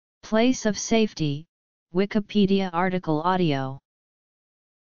Place of safety, Wikipedia article audio.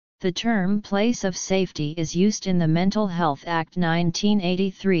 The term place of safety is used in the Mental Health Act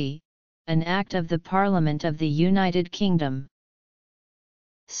 1983, an act of the Parliament of the United Kingdom.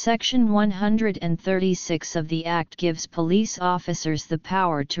 Section 136 of the Act gives police officers the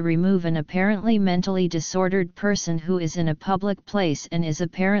power to remove an apparently mentally disordered person who is in a public place and is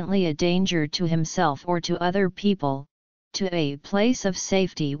apparently a danger to himself or to other people, to a place of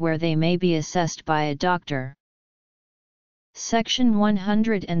safety where they may be assessed by a doctor. Section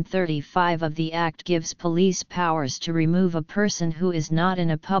 135 of the Act gives police powers to remove a person who is not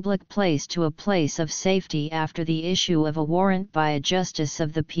in a public place to a place of safety after the issue of a warrant by a justice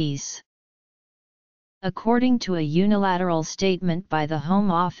of the peace. According to a unilateral statement by the Home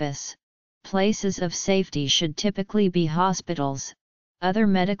Office, places of safety should typically be hospitals, other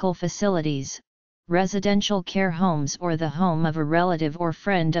medical facilities, residential care homes or the home of a relative or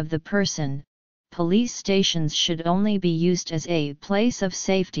friend of the person. Police stations should only be used as a place of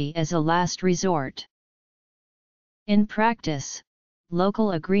safety as a last resort. In practice,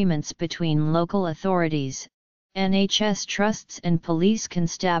 local agreements between local authorities, NHS trusts and police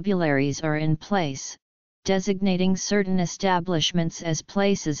constabularies are in place, designating certain establishments as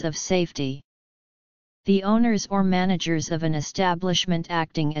places of safety. The owners or managers of an establishment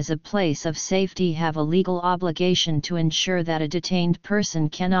acting as a place of safety have a legal obligation to ensure that a detained person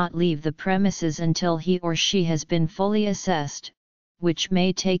cannot leave the premises until he or she has been fully assessed, which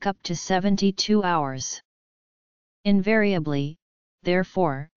may take up to 72 hours. Invariably,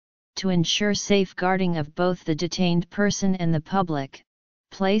 therefore, to ensure safeguarding of both the detained person and the public,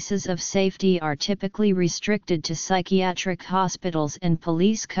 places of safety are typically restricted to psychiatric hospitals and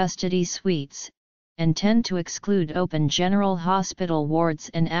police custody suites, and tend to exclude open general hospital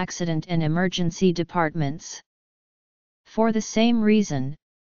wards and accident and emergency departments. For the same reason,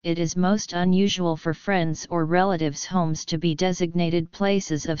 it is most unusual for friends' or relatives' homes to be designated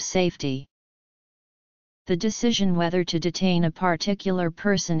places of safety. The decision whether to detain a particular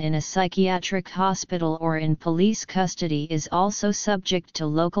person in a psychiatric hospital or in police custody is also subject to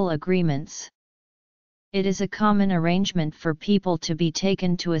local agreements. It is a common arrangement for people to be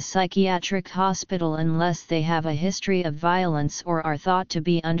taken to a psychiatric hospital unless they have a history of violence or are thought to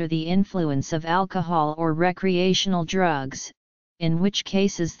be under the influence of alcohol or recreational drugs, in which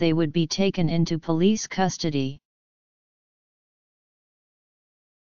cases they would be taken into police custody.